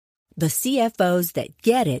The CFOs that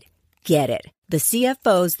get it, get it. The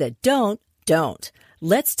CFOs that don't, don't.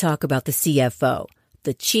 Let's talk about the CFO,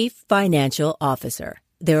 the Chief Financial Officer.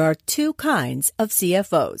 There are two kinds of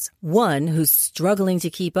CFOs. One who's struggling to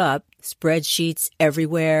keep up, spreadsheets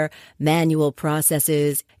everywhere, manual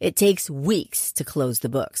processes. It takes weeks to close the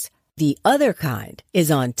books. The other kind is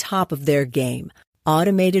on top of their game.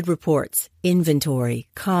 Automated reports, inventory,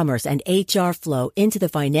 commerce, and HR flow into the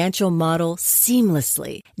financial model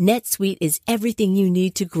seamlessly. NetSuite is everything you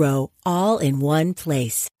need to grow, all in one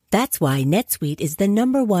place. That's why NetSuite is the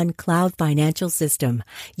 #1 cloud financial system,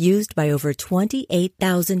 used by over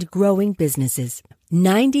 28,000 growing businesses.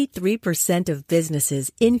 93% of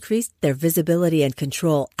businesses increased their visibility and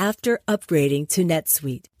control after upgrading to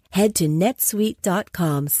NetSuite. Head to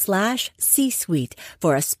netsuite.com/C-Suite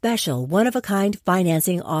for a special one-of-a-kind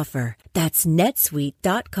financing offer. That's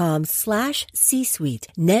netsuite.com/C-Suite.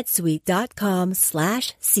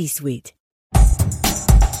 netsuite.com/C-Suite.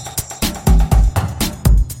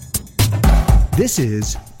 This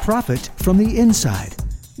is Profit from the Inside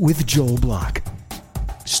with Joel Block.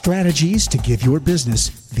 Strategies to give your business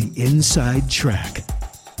the inside track.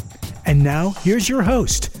 And now, here's your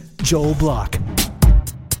host, Joel Block.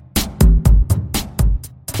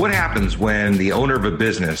 What happens when the owner of a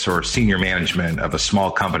business or senior management of a small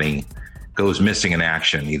company goes missing in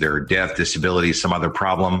action, either death, disability, some other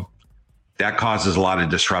problem? That causes a lot of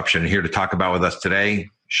disruption. Here to talk about with us today,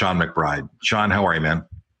 Shawn McBride. Shawn, how are you, man?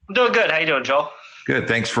 I'm doing good. How you doing, Joel? Good.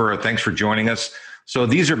 Thanks for joining us. So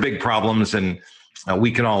these are big problems, and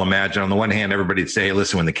we can all imagine. On the one hand, everybody'd say, hey,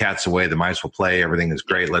 listen, when the cat's away, the mice will play. Everything is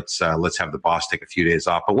great. Let's have the boss take a few days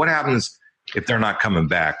off. But what happens if they're not coming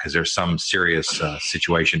back because there's some serious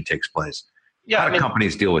situation takes place? How do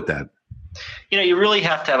companies deal with that? You really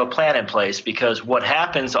have to have a plan in place, because what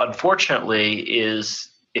happens, unfortunately, is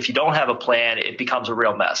if you don't have a plan, it becomes a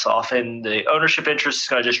real mess. Often the ownership interest is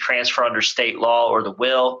going to just transfer under state law or the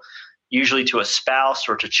will, usually to a spouse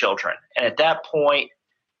or to children. And at that point,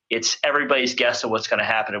 it's everybody's guess of what's going to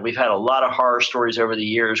happen. And we've had a lot of horror stories over the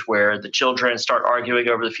years where the children start arguing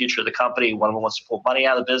over the future of the company. One of them wants to pull money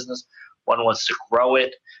out of the business. One wants to grow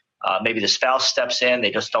it. Maybe the spouse steps in.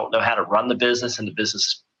 They just don't know how to run the business, and the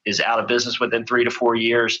business is out of business within 3 to 4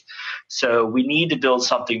 years. So we need to build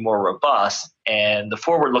something more robust. And the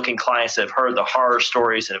forward-looking clients that have heard the horror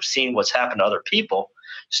stories and have seen what's happened to other people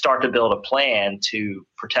start to build a plan to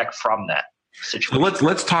protect from that situation. So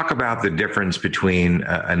let's talk about the difference between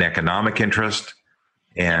an economic interest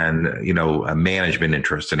and a management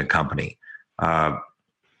interest in a company.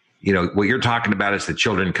 What you're talking about is the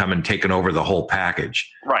children come and taking over the whole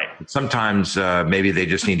package. Right. Sometimes maybe they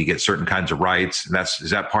just need to get certain kinds of rights. And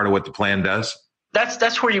is that part of what the plan does?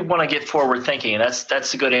 That's where you want to get forward thinking, and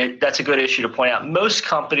that's a good issue to point out. Most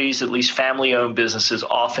companies, at least family-owned businesses,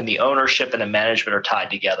 often the ownership and the management are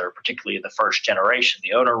tied together, particularly in the first generation.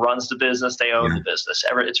 The owner runs the business; they own the business.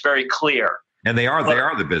 It's very clear. And they are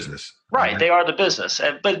the business. Right, they are the business.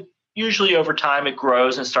 But usually over time it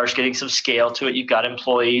grows and starts getting some scale to it. You've got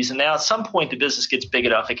employees, and now at some point the business gets big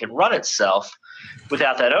enough it can run itself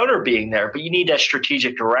without that owner being there. But you need that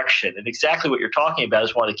strategic direction, and exactly what you're talking about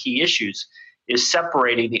is one of the key issues. Is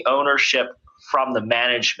separating the ownership from the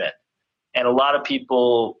management. And a lot of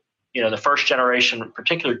people, the first generation in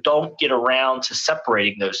particular, don't get around to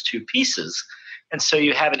separating those two pieces. And so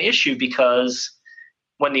you have an issue, because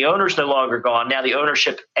when the owner's no longer gone, now the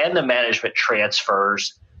ownership and the management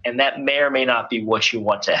transfers, and that may or may not be what you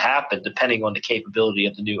want to happen, depending on the capability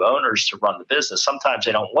of the new owners to run the business. Sometimes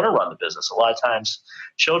they don't want to run the business. A lot of times,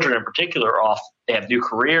 children in particular, they have new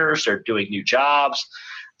careers, they're doing new jobs.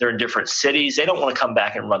 They're in different cities. They don't want to come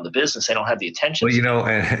back and run the business. They don't have the attention. Well,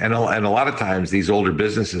 and a lot of times these older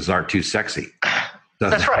businesses aren't too sexy.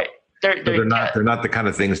 That's right. They're not the kind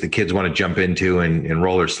of things the kids want to jump into and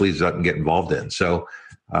roll their sleeves up and get involved in. So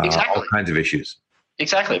all kinds of issues.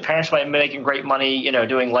 Exactly. Parents might be making great money,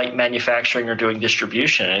 doing light manufacturing or doing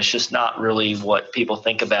distribution. And it's just not really what people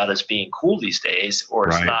think about as being cool these days, or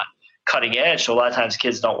it's not cutting edge. So a lot of times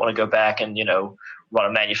kids don't want to go back and, run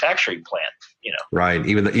a manufacturing plant, Right.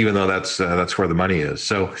 Even though that's where the money is.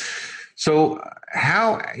 So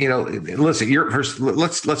how, listen,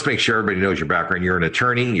 let's make sure everybody knows your background. You're an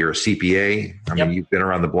attorney, you're a CPA. I mean, you've been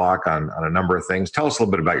around the block on a number of things. Tell us a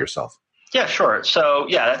little bit about yourself. Yeah, sure. So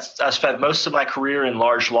I spent most of my career in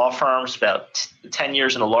large law firms, about 10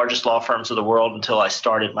 years in the largest law firms of the world, until I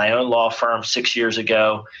started my own law firm 6 years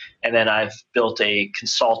ago. And then I've built a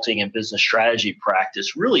consulting and business strategy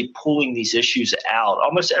practice, really pulling these issues out.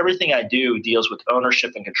 Almost everything I do deals with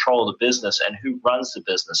ownership and control of the business and who runs the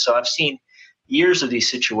business. So I've seen years of these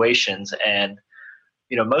situations, and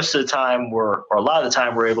most of the time or a lot of the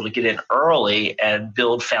time we're able to get in early and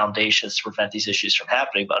build foundations to prevent these issues from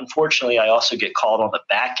happening. But unfortunately, I also get called on the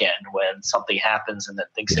back end when something happens and then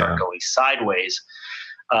things start going sideways,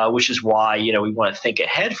 which is why, we want to think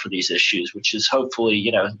ahead for these issues, which is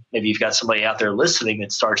hopefully, maybe you've got somebody out there listening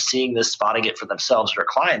that starts seeing this, spotting it for themselves or their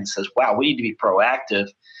clients, says, wow, we need to be proactive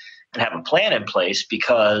and have a plan in place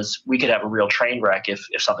because we could have a real train wreck if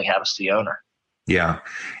something happens to the owner. Yeah.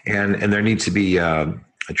 And there needs to be a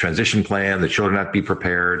transition plan. The children have to be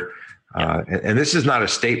prepared. And this is not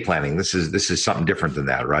estate planning. This is something different than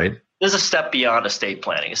that, right? There's a step beyond estate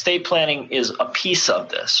planning. Estate planning is a piece of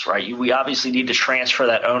this, right? We obviously need to transfer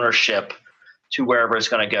that ownership to wherever it's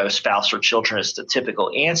going to go. Spouse or children is the typical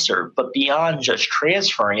answer. But beyond just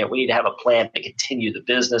transferring it, we need to have a plan to continue the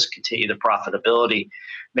business, continue the profitability,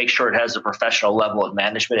 make sure it has the professional level of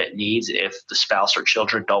management it needs if the spouse or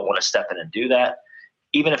children don't want to step in and do that.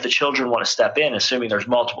 Even if the children want to step in, assuming there's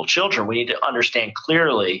multiple children, we need to understand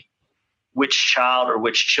clearly which child or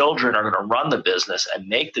which children are going to run the business and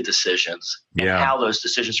make the decisions and how those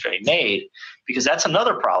decisions are going to be made, because that's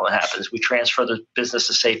another problem that happens. We transfer the business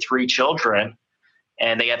to, say, 3 children,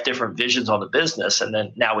 and they have different visions on the business, and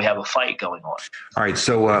then now we have a fight going on. All right,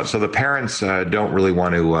 so the parents don't really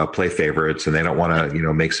want to play favorites, and they don't want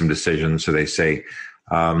to make some decisions. So they say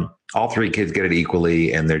all 3 kids get it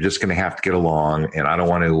equally, and they're just going to have to get along. And I don't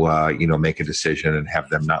want to make a decision and have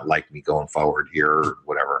them not like me going forward here or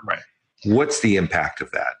whatever. Right. What's the impact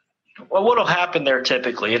of that? Well, what will happen there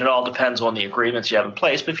typically, and it all depends on the agreements you have in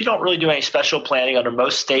place, but if you don't really do any special planning under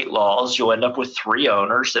most state laws, you'll end up with 3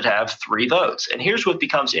 owners that have 3 votes. And here's what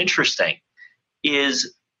becomes interesting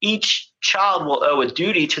is each child will owe a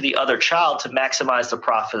duty to the other child to maximize the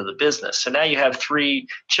profit of the business. So now you have 3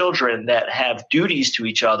 children that have duties to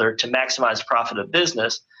each other to maximize the profit of the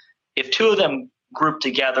business. If 2 of them group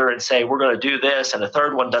together and say, we're going to do this, and the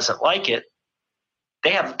third one doesn't like it, they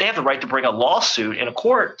have the right to bring a lawsuit in a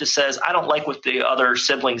court that says, I don't like what the other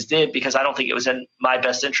siblings did because I don't think it was in my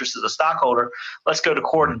best interest as a stockholder. Let's go to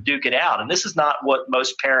court and duke it out. And this is not what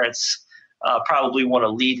most parents probably want to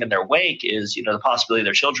leave in their wake is, the possibility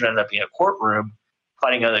their children end up in a courtroom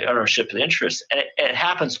fighting over the ownership of interest. And it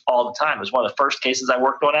happens all the time. It was one of the first cases I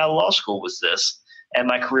worked on out of law school was this. And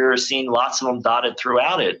my career has seen lots of them dotted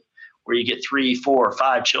throughout it, where you get 3, 4, or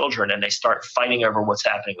 5 children and they start fighting over what's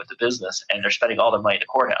happening with the business and they're spending all their money in the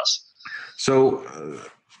courthouse. So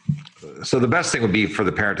the best thing would be for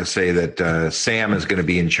the parent to say that Sam is going to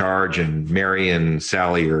be in charge and Mary and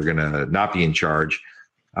Sally are going to not be in charge.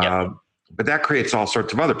 But that creates all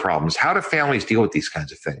sorts of other problems. How do families deal with these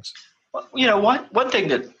kinds of things? One thing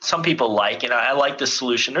that some people like, and I like this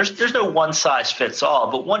solution, there's no one size fits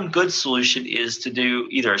all, but one good solution is to do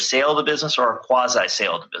either a sale of the business or a quasi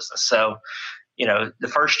sale of the business. So,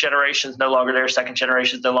 the first generation is no longer there, second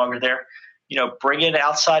generation is no longer there. Bring in an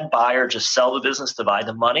outside buyer, just sell the business, divide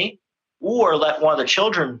the money, or let one of the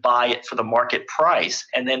children buy it for the market price,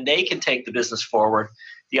 and then they can take the business forward.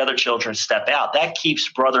 The other children step out. That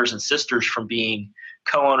keeps brothers and sisters from being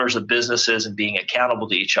co-owners of businesses and being accountable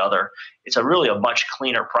to each other. It's really a much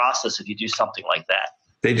cleaner process if you do something like that.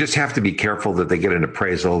 They just have to be careful that they get an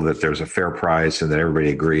appraisal, that there's a fair price and that everybody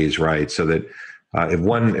agrees, right? So that if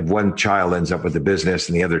one child ends up with the business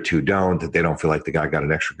and the other 2 don't, that they don't feel like the guy got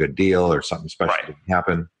an extra good deal or something special didn't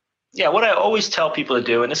happen. Yeah, what I always tell people to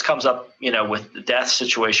do, and this comes up, with the death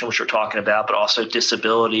situation, which we're talking about, but also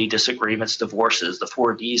disability, disagreements, divorces, the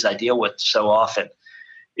 4 Ds I deal with so often,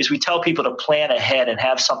 is we tell people to plan ahead and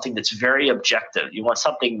have something that's very objective. You want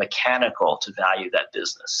something mechanical to value that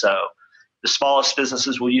business. So the smallest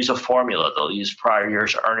businesses will use a formula. They'll use prior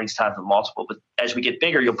year's earnings times a multiple. But as we get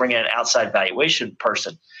bigger, you'll bring in an outside valuation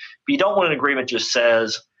person. But you don't want an agreement that just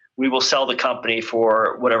says, we will sell the company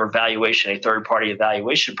for whatever valuation a third-party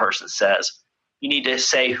evaluation person says. You need to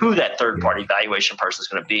say who that third-party valuation person is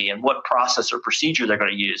going to be and what process or procedure they're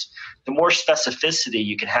going to use. The more specificity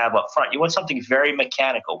you can have up front. You want something very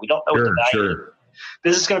mechanical. We don't know what the value is.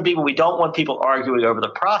 This is going to be when we don't want people arguing over the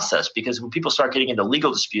process, because when people start getting into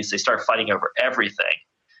legal disputes, they start fighting over everything.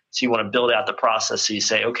 So you want to build out the process. So you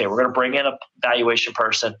say, okay, we're going to bring in a valuation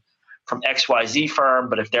person from XYZ firm,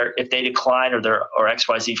 but if they decline or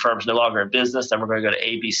XYZ firm is no longer in business, then we're going to go to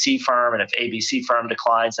ABC firm. And if ABC firm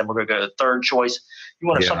declines, then we're going to go to the third choice. You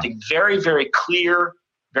want something very, very clear,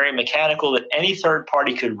 very mechanical that any third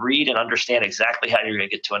party could read and understand exactly how you're going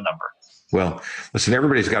to get to a number. Well, listen,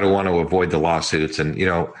 everybody's got to want to avoid the lawsuits. And,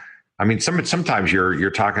 sometimes you're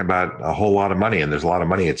talking about a whole lot of money and there's a lot of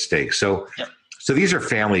money at stake. So these are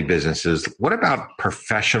family businesses. What about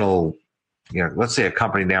professional? Let's say a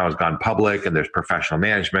company now has gone public and there's professional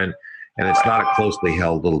management and it's not a closely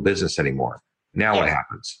held little business anymore. Now what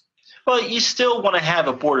happens? Well, you still want to have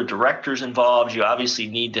a board of directors involved. You obviously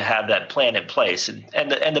need to have that plan in place, and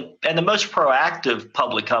the most proactive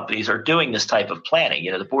public companies are doing this type of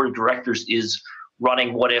planning. The board of directors is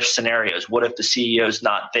running what if scenarios. What if the CEO is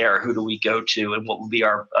not there? Who do we go to, and what would be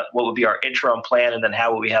our interim plan, and then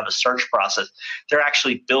how will we have a search process? They're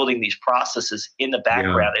actually building these processes in the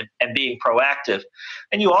background and being proactive.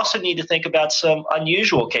 And you also need to think about some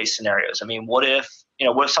unusual case scenarios. I mean, what if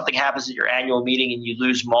something happens at your annual meeting and you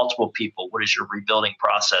lose multiple people? What is your rebuilding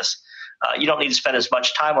process? You don't need to spend as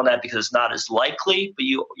much time on that because it's not as likely, but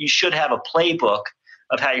you should have a playbook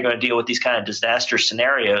of how you're going to deal with these kind of disaster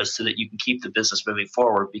scenarios so that you can keep the business moving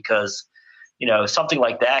forward, because something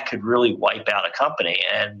like that could really wipe out a company,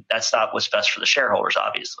 and that's not what's best for the shareholders,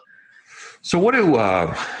 obviously. So what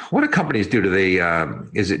do companies do? Do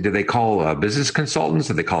they call business consultants?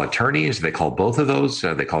 Do they call attorneys? Do they call both of those?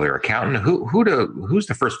 Do they call their accountant? Who's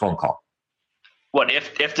the first phone call? What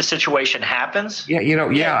if the situation happens? Yeah.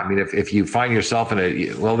 I mean, if you find yourself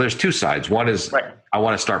there's two sides. One is I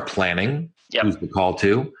want to start planning. Yep. Who's the call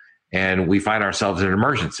to? And we find ourselves in an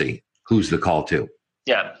emergency. Who's the call to?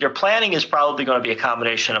 Yeah, your planning is probably going to be a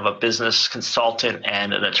combination of a business consultant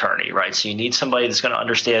and an attorney, right? So you need somebody that's going to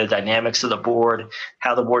understand the dynamics of the board,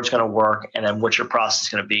 how the board's going to work, and then what your process is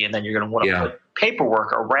going to be. And then you're going to want to put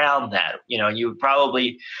paperwork around that. You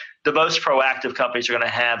probably, the most proactive companies are going to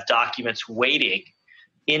have documents waiting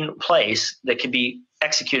in place that can be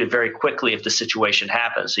executed very quickly if the situation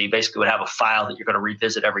happens. So you basically would have a file that you're going to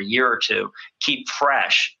revisit every year or two, keep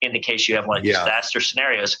fresh in the case you have one of these disaster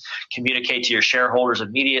scenarios, communicate to your shareholders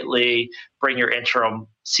immediately, bring your interim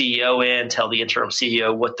CEO in, tell the interim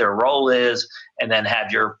CEO what their role is, and then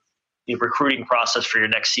have your recruiting process for your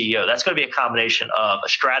next CEO. That's going to be a combination of a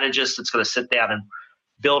strategist that's going to sit down and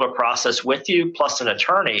build a process with you, plus an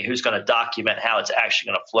attorney who's going to document how it's actually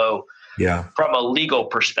going to flow from a legal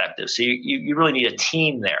perspective. So you really need a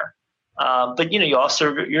team there. But you're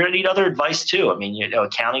going to need other advice too. I mean,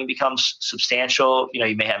 accounting becomes substantial.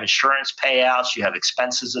 You may have insurance payouts. You have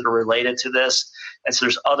expenses that are related to this. And so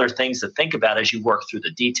there's other things to think about as you work through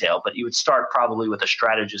the detail. But you would start probably with a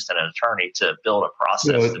strategist and an attorney to build a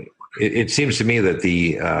process. It seems to me that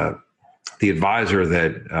the advisor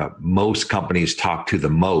that most companies talk to the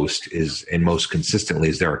most is, and most consistently,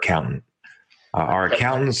 is their accountant. Are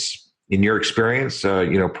accountants, in your experience,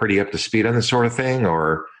 pretty up to speed on this sort of thing,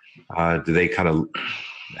 or do they kind of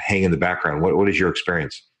hang in the background? What is your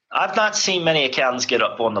experience? I've not seen many accountants get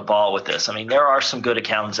up on the ball with this. I mean, there are some good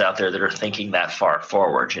accountants out there that are thinking that far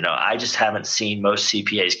forward. I just haven't seen most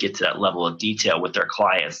CPAs get to that level of detail with their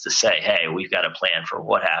clients to say, hey, we've got a plan for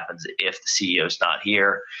what happens if the CEO is not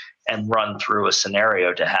here, and run through a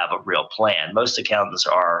scenario to have a real plan. Most accountants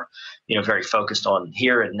are, very focused on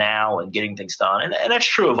here and now and getting things done. And that's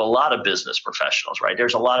true of a lot of business professionals, right?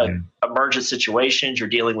 There's a lot of emergent situations. You're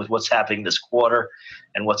dealing with what's happening this quarter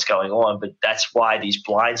and what's going on. But that's why these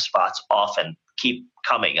blind spots often keep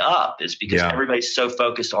coming up, is because everybody's so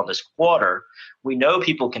focused on this quarter. We know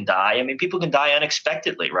people can die. I mean, people can die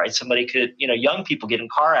unexpectedly, right? Somebody could, young people get in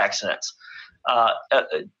car accidents.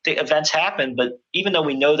 The events happen, but even though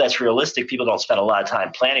we know that's realistic, people don't spend a lot of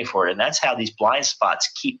time planning for it. And that's how these blind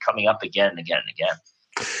spots keep coming up again and again and again.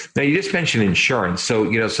 Now, you just mentioned insurance. So,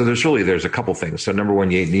 there's a couple things. So number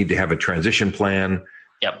one, you need to have a transition plan.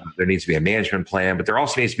 Yep. There needs to be a management plan, but there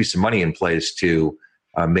also needs to be some money in place to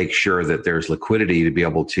make sure that there's liquidity to be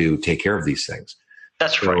able to take care of these things.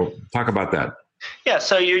 That's right. Talk about that. Yeah,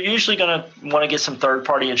 so you're usually going to want to get some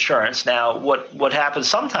third-party insurance. Now, what happens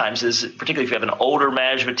sometimes is, particularly if you have an older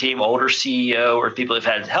management team, older CEO, or people who've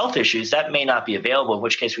had health issues, that may not be available, in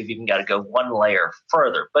which case we've even got to go one layer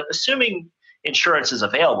further. But assuming insurance is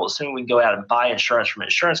available, assuming we can go out and buy insurance from an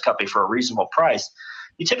insurance company for a reasonable price,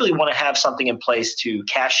 you typically want to have something in place to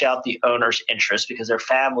cash out the owner's interest, because their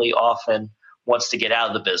family often wants to get out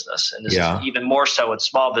of the business. And this is even more so in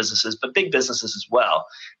small businesses, but big businesses as well.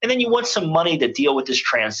 And then you want some money to deal with this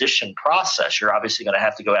transition process. You're obviously going to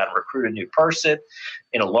have to go out and recruit a new person.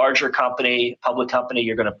 In a larger company, public company,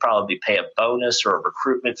 you're going to probably pay a bonus or a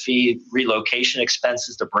recruitment fee, relocation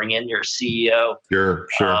expenses to bring in your CEO. Sure.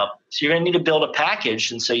 So you're going to need to build a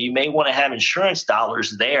package. And so you may want to have insurance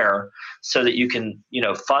dollars there so that you can,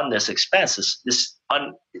 fund this expense.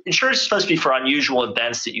 Insurance is supposed to be for unusual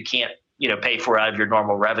events that you can't, pay for out of your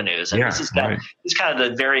normal revenues. And this is kind of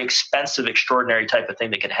the very expensive, extraordinary type of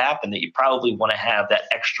thing that can happen that you probably want to have that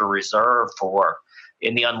extra reserve for,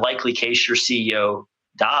 in the unlikely case your CEO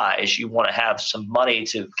dies, you want to have some money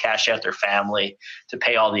to cash out their family, to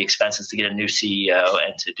pay all the expenses to get a new CEO,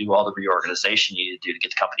 and to do all the reorganization you need to do to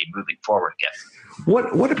get the company moving forward again.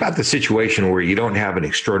 What about the situation where you don't have an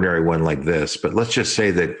extraordinary one like this, but let's just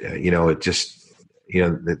say that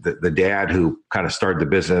the dad who kind of started the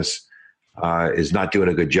business is not doing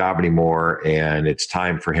a good job anymore, and it's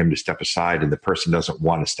time for him to step aside, and the person doesn't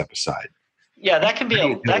want to step aside? Yeah, that can be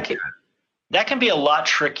a lot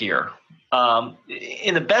trickier.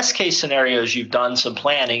 In the best case scenarios, you've done some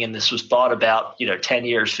planning, and this was thought about, 10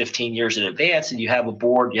 years, 15 years in advance, and you have a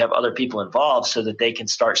board, you have other people involved so that they can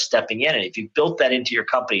start stepping in. And if you built that into your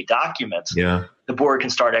company documents, the board can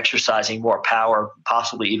start exercising more power,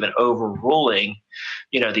 possibly even overruling,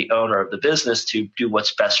 the owner of the business to do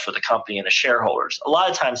what's best for the company and the shareholders. A lot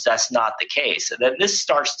of times that's not the case. And then this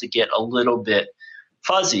starts to get a little bit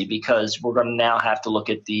fuzzy because we're going to now have to look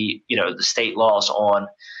at the state laws on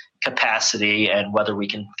capacity and whether we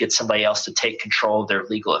can get somebody else to take control of their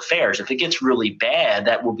legal affairs. If it gets really bad,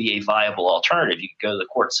 that will be a viable alternative. You can go to the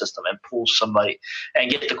court system and pull somebody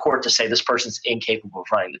and get the court to say this person's incapable of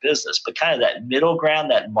running the business. But kind of that middle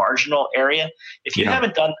ground, that marginal area, if you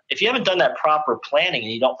haven't done that proper planning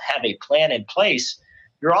and you don't have a plan in place,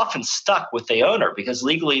 you're often stuck with the owner because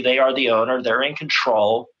legally they are the owner, they're in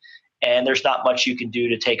control. And there's not much you can do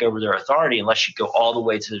to take over their authority unless you go all the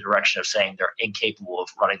way to the direction of saying they're incapable of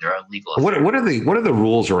running their own legal affairs. What are the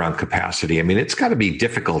rules around capacity? I mean, it's got to be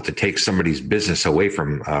difficult to take somebody's business away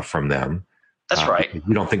from them. That's right.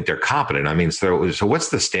 You don't think they're competent. I mean, so what's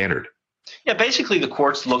the standard? Yeah, basically the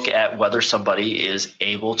courts look at whether somebody is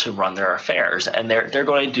able to run their affairs, and they're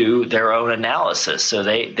going to do their own analysis. So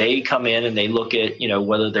they come in and they look at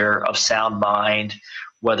whether they're of sound mind,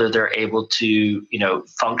 whether they're able to,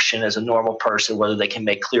 function as a normal person, whether they can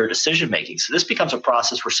make clear decision making. So this becomes a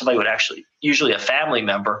process where somebody would actually, usually a family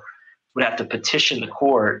member, would have to petition the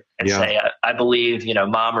court and say, I believe,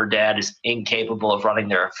 mom or dad is incapable of running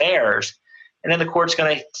their affairs. And then the court's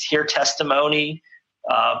going to hear testimony,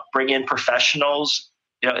 bring in professionals.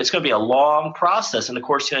 It's going to be a long process, and the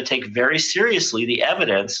court's going to take very seriously the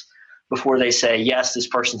evidence before they say, yes, this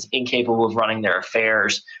person's incapable of running their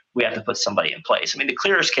affairs. We have to put somebody in place. I mean, the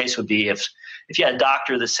clearest case would be if you had a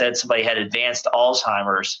doctor that said somebody had advanced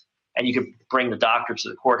Alzheimer's, and you could bring the doctor to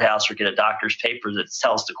the courthouse or get a doctor's paper that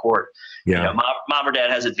tells the court, mom or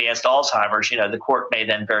dad has advanced Alzheimer's, the court may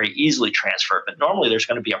then very easily transfer it. But normally there's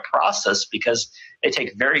going to be a process because they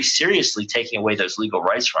take very seriously taking away those legal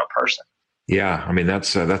rights from a person. Yeah, I mean,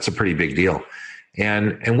 that's a pretty big deal.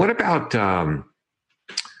 And what about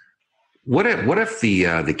what if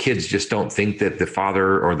the kids just don't think that the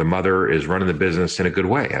father or the mother is running the business in a good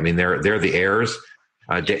way? I mean, they're the heirs.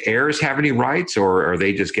 Do heirs have any rights, or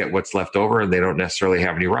they just get what's left over and they don't necessarily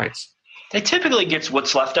have any rights? They typically get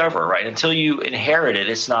what's left over, right? Until you inherit it,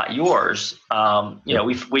 it's not yours.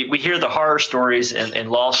 We hear the horror stories in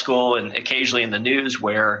law school and occasionally in the news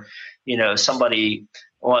where somebody,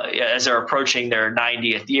 as they're approaching their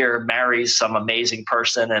 90th year, marries some amazing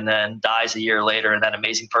person and then dies a year later, and that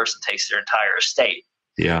amazing person takes their entire estate.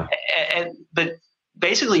 Yeah. But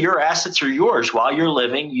basically, your assets are yours while you're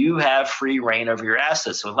living. You have free reign over your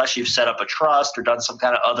assets. So unless you've set up a trust or done some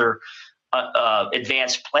kind of other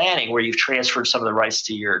advanced planning where you've transferred some of the rights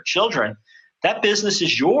to your children, that business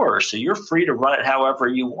is yours. So you're free to run it however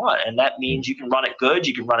you want. And that means you can run it good,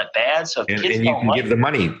 you can run it bad. So if kids and you can give the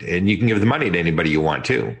money, and you can give the money to anybody you want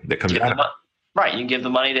too, that comes out of it. Right. You can give the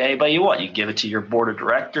money to anybody you want. You can give it to your board of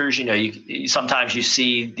directors. Sometimes you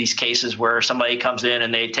see these cases where somebody comes in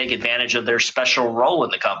and they take advantage of their special role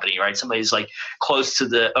in the company, right? Somebody's like close to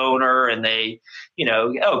the owner and they,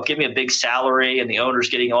 give me a big salary, and the owner's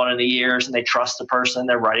getting on in the years and they trust the person.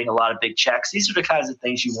 They're writing a lot of big checks. These are the kinds of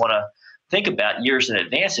things you want to think about years in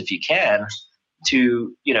advance if you can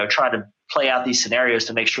to, try to play out these scenarios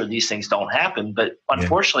to make sure these things don't happen. But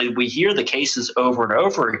unfortunately, we hear the cases over and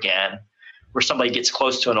over again where somebody gets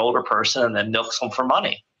close to an older person and then milks them for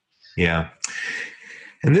money. Yeah.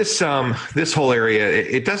 And this whole area,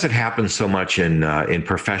 it doesn't happen so much in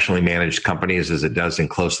professionally managed companies as it does in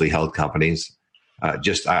closely held companies.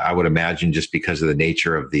 I would imagine just because of the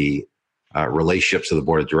nature of the relationships of the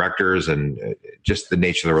board of directors and just the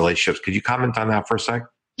nature of the relationships. Could you comment on that for a sec?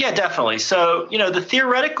 Yeah, definitely. So, the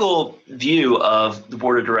theoretical view of the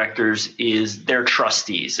board of directors is they're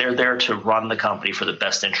trustees. They're there to run the company for the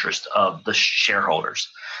best interest of the shareholders.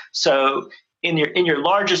 So in your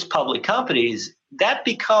largest public companies, that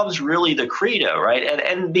becomes really the credo, right?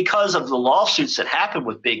 And because of the lawsuits that happen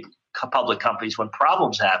with big public companies, when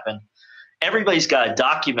problems happen, everybody's got to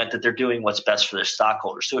document that they're doing what's best for their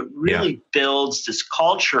stockholders. So it really builds this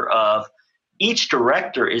culture of each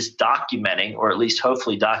director is documenting, or at least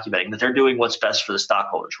hopefully documenting, that they're doing what's best for the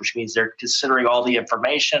stockholders, which means they're considering all the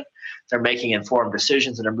information, they're making informed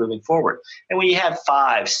decisions, and they're moving forward. And when you have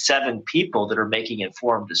 5, 7 people that are making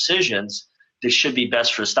informed decisions that should be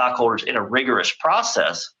best for the stockholders in a rigorous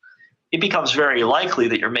process, it becomes very likely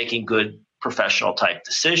that you're making good professional type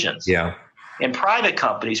decisions. Yeah. In private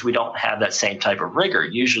companies, we don't have that same type of rigor.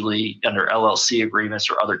 Usually under LLC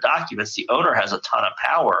agreements or other documents, the owner has a ton of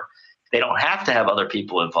power. They don't have to have other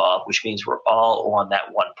people involved, which means we're all on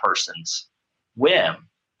that one person's whim,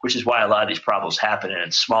 which is why a lot of these problems happen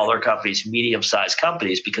in smaller companies, medium-sized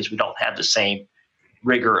companies, because we don't have the same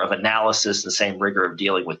rigor of analysis, the same rigor of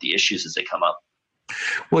dealing with the issues as they come up.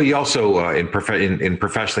 Well, you also, in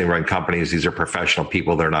professionally run companies, these are professional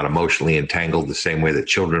people. They're not emotionally entangled the same way that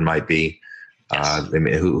children might be. Yes.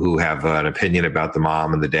 Who have an opinion about the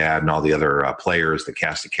mom and the dad and all the other players, the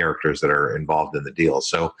cast of characters that are involved in the deal.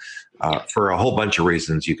 So for a whole bunch of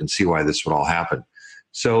reasons, you can see why this would all happen.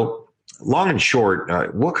 So long and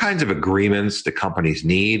short, what kinds of agreements do companies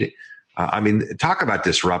need? Talk about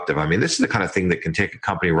disruptive. This is the kind of thing that can take a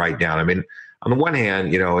company right down. On the one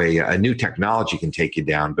hand, a new technology can take you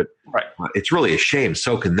down, but right. It's really a shame.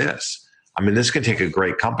 So can this. This can take a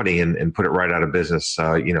great company and put it right out of business,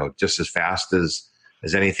 just as fast as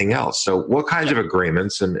anything else. So what kinds of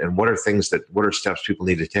agreements and what are steps people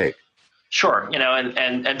need to take? Sure.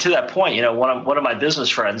 And to that point, one of my business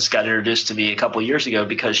friends got introduced to me a couple of years ago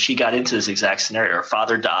because she got into this exact scenario. Her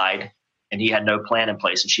father died and he had no plan in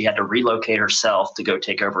place, and she had to relocate herself to go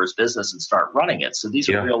take over his business and start running it. So these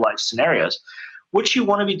are real life scenarios. What you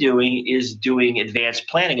want to be doing is doing advanced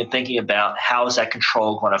planning and thinking about how is that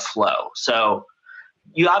control going to flow. So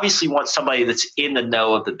you obviously want somebody that's in the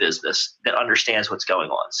know of the business that understands what's going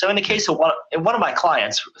on. So in the case of one of my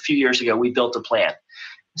clients a few years ago, we built a plan.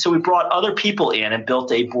 So we brought other people in and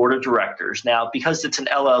built a board of directors. Now, because it's an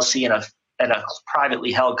LLC and a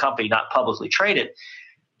privately held company, not publicly traded,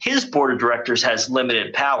 his board of directors has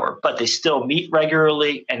limited power, but they still meet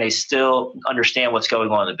regularly and they still understand what's going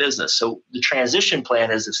on in the business. So the transition plan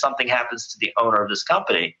is if something happens to the owner of this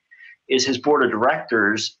company, is his board of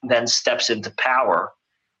directors then steps into power.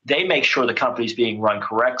 They make sure the company's being run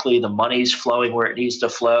correctly, the money's flowing where it needs to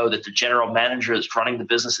flow, that the general manager that's running the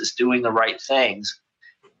business is doing the right things.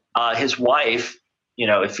 His wife,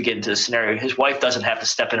 if we get into the scenario, his wife doesn't have to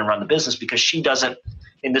step in and run the business because she doesn't,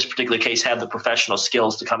 in this particular case, have the professional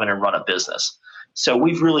skills to come in and run a business. So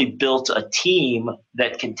we've really built a team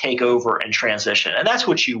that can take over and transition. And that's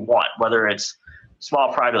what you want, whether it's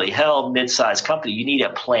small, privately held, mid-sized company. You need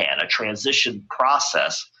a plan, a transition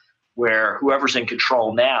process where whoever's in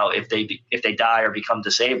control now, if they die or become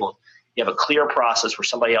disabled, you have a clear process where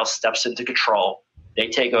somebody else steps into control, they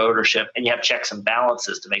take ownership, and you have checks and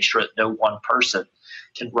balances to make sure that no one person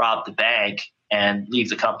can rob the bank and leave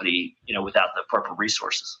the company, without the appropriate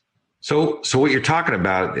resources. So what you're talking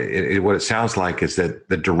about, what it sounds like, is that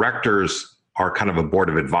the directors are kind of a board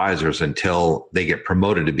of advisors until they get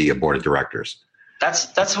promoted to be a board of directors.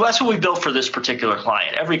 That's what we built for this particular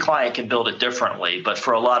client. Every client can build it differently, but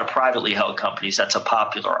for a lot of privately held companies, that's a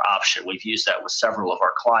popular option. We've used that with several of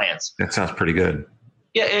our clients. That sounds pretty good.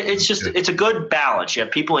 Yeah, it's a good balance. You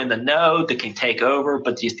have people in the know that can take over,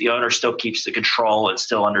 but the owner still keeps the control and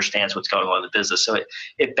still understands what's going on in the business. So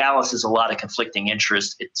it balances a lot of conflicting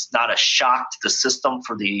interests. It's not a shock to the system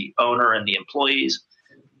for the owner and the employees,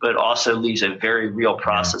 but it also leaves a very real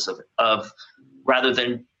process of rather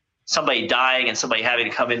than somebody dying and somebody having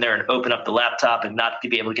to come in there and open up the laptop and not to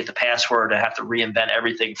be able to get the password and have to reinvent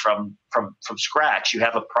everything from scratch. You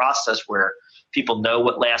have a process where people know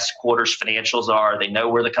what last quarter's financials are. They know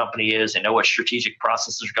where the company is. They know what strategic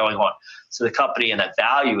processes are going on. So the company and that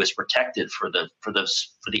value is protected for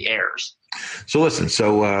the heirs. So listen.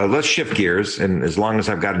 Let's shift gears, and as long as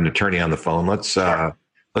I've got an attorney on the phone, let's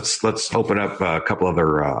open up a couple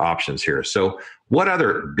other options here. So, what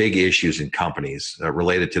other big issues in companies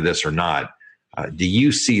related to this or not do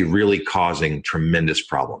you see really causing tremendous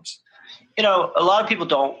problems? A lot of people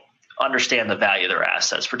don't understand the value of their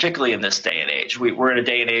assets, particularly in this day and age. We're in a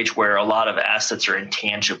day and age where a lot of assets are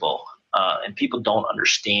intangible, and people don't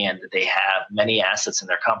understand that they have many assets in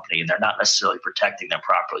their company and they're not necessarily protecting them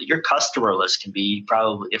properly. Your customer list can be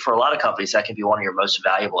probably, for a lot of companies, that can be one of your most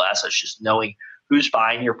valuable assets, just knowing who's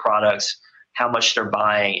buying your products, how much they're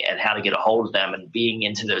buying, and how to get a hold of them and being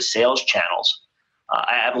into those sales channels.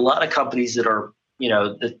 I have a lot of companies that are,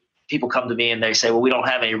 that people come to me and they say, well, we don't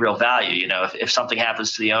have any real value. If something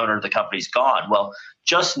happens to the owner, the company's gone. Well,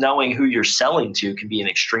 just knowing who you're selling to can be an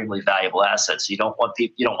extremely valuable asset. So you don't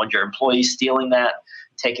want your employees stealing that,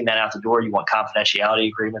 taking that out the door. You want confidentiality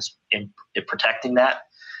agreements in protecting that.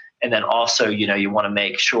 And then also, you want to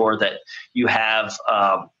make sure that you have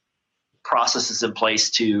processes in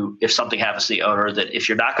place to, if something happens to the owner, that if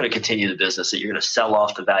you're not going to continue the business, that you're going to sell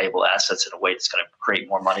off the valuable assets in a way that's going to create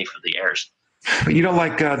more money for the heirs. But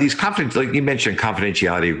like these like you mentioned,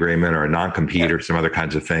 confidentiality agreement or a non-compete or some other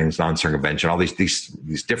kinds of things, non-circumvention, all these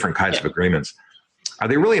different kinds of agreements. Are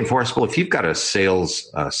they really enforceable? If you've got a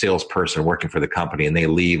salesperson working for the company and they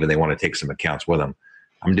leave and they want to take some accounts with them,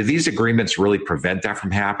 do these agreements really prevent that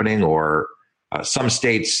from happening? Or some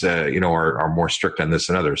states, are more strict on this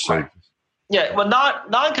than others. So. Yeah, well,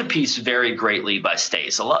 non-competes vary greatly by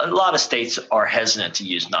states. A lot of states are hesitant to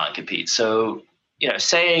use non-competes. So,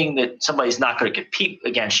 saying that somebody's not going to compete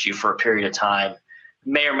against you for a period of time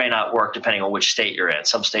may or may not work depending on which state you're in.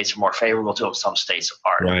 Some states are more favorable to it, some states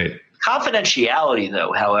aren't. Right. Confidentiality,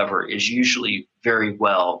 though, however, is usually very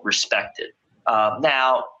well respected.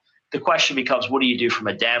 Now, the question becomes, what do you do from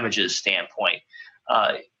a damages standpoint?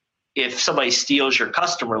 If somebody steals your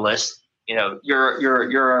customer list,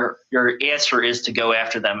 your answer is to go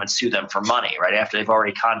after them and sue them for money, right? After they've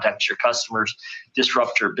already contacted your customers,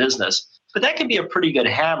 disrupt your business. But that can be a pretty good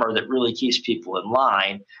hammer that really keeps people in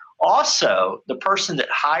line. Also, the person that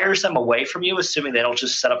hires them away from you, assuming they don't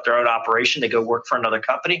just set up their own operation, they go work for another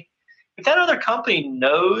company. If that other company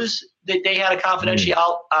knows that they had a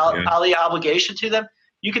confidentiality obligation to them,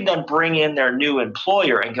 you can then bring in their new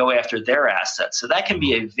employer and go after their assets. So that can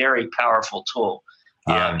be a very powerful tool.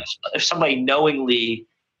 Yeah. If somebody knowingly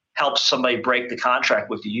helps somebody break the contract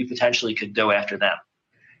with you, you potentially could go after them.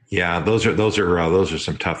 Yeah, those are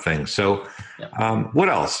some tough things. So, what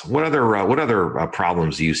else? What other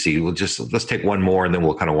problems do you see? Let's take one more and then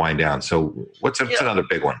we'll kind of wind down. So, what's another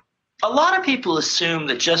big one? A lot of people assume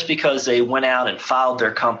that just because they went out and filed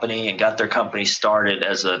their company and got their company started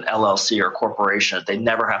as an LLC or corporation, that they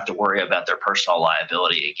never have to worry about their personal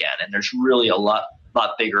liability again. And there's really a lot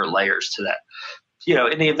bigger layers to that.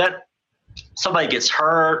 In the event somebody gets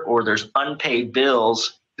hurt or there's unpaid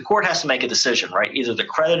bills, the court has to make a decision, right? Either the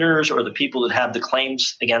creditors or the people that have the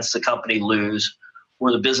claims against the company lose,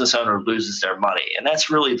 or the business owner loses their money. And that's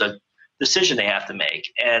really the decision they have to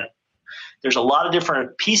make. And there's a lot of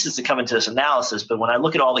different pieces that come into this analysis, but when I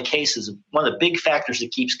look at all the cases, one of the big factors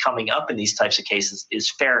that keeps coming up in these types of cases is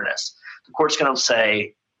fairness. The court's going to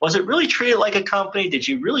say, was it really treated like a company? Did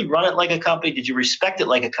you really run it like a company? Did you respect it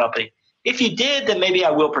like a company? If you did, then maybe I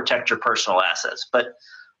will protect your personal assets. But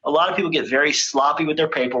a lot of people get very sloppy with their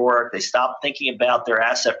paperwork. They stop thinking about their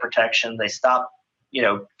asset protection. They stop,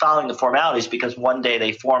 following the formalities because one day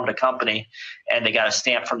they formed a company and they got a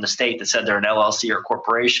stamp from the state that said they're an LLC or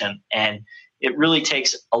corporation. And it really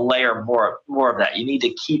takes a layer more of that. You need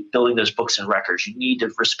to keep building those books and records. You need to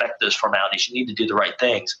respect those formalities. You need to do the right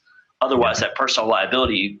things. Otherwise, that personal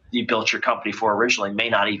liability you built your company for originally may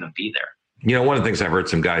not even be there. One of the things I've heard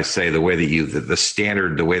some guys say, the way that the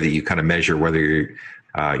standard, the way that you kind of measure whether you're,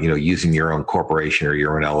 using your own corporation or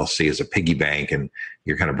your own LLC as a piggy bank and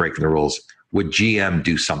you're kind of breaking the rules. Would GM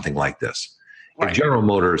do something like this? Right. If General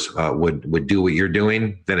Motors would do what you're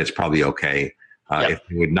doing, then it's probably okay. If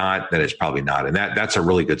it would not, then it's probably not. And that's a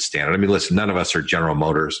really good standard. I mean, listen, none of us are General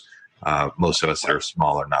Motors. Most of us that are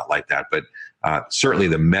small are not like that. But certainly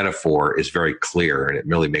the metaphor is very clear and it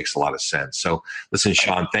really makes a lot of sense. So listen,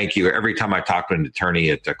 Shawn, thank you. Every time I talk to an attorney,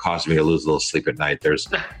 it causes me to lose a little sleep at night. There's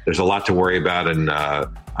a lot to worry about. And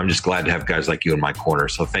I'm just glad to have guys like you in my corner.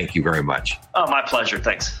 So thank you very much. Oh, my pleasure.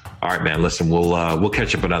 Thanks. All right, man. Listen, we'll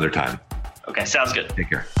catch up another time. Okay. Sounds good. Take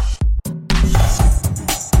care.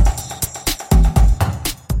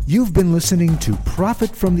 You've been listening to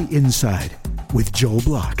Profit from the Inside with Joel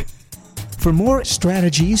Block. For more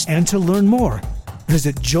strategies and to learn more,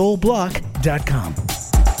 visit joelblock.com.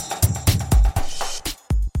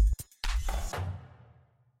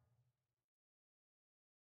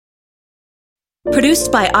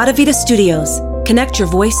 Produced by Audavita Studios. Connect your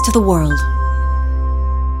voice to the world.